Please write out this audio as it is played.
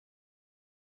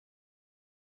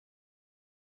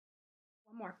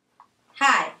One more.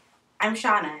 Hi, I'm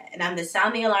Shauna, and I'm the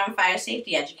Sound the Alarm Fire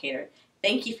Safety Educator.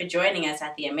 Thank you for joining us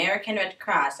at the American Red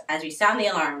Cross as we sound the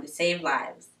alarm to save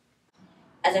lives.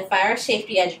 As a fire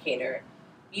safety educator,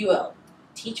 you will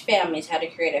teach families how to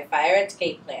create a fire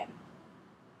escape plan,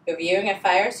 reviewing a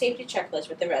fire safety checklist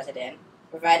with the resident,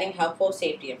 providing helpful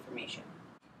safety information.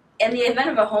 In the event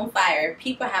of a home fire,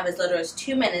 people have as little as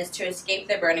 2 minutes to escape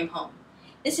their burning home.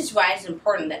 This is why it's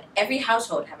important that every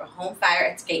household have a home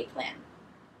fire escape plan.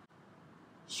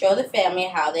 Show the family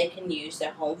how they can use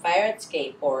the home fire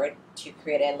escape board to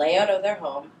create a layout of their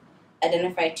home,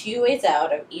 identify 2 ways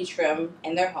out of each room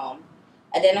in their home,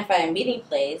 identify a meeting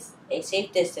place, a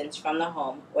safe distance from the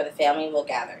home where the family will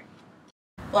gather.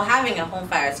 While having a home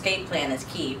fire escape plan is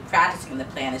key, practicing the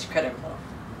plan is critical.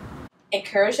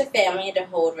 Encourage the family to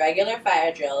hold regular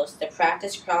fire drills to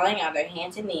practice crawling on their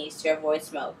hands and knees to avoid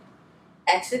smoke,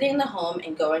 exiting the home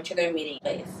and going to their meeting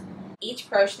place. Each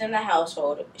person in the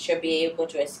household should be able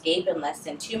to escape in less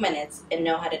than 2 minutes and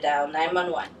know how to dial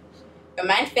 911.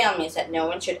 Remind families that no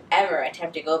one should ever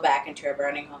attempt to go back into a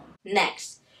burning home.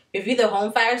 Next, review the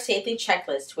home fire safety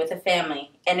checklist with the family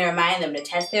and remind them to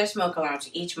test their smoke alarms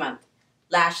each month.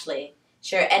 Lastly,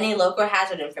 share any local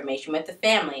hazard information with the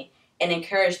family and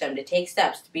encourage them to take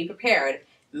steps to be prepared,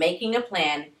 making a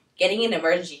plan, getting an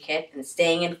emergency kit, and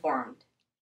staying informed.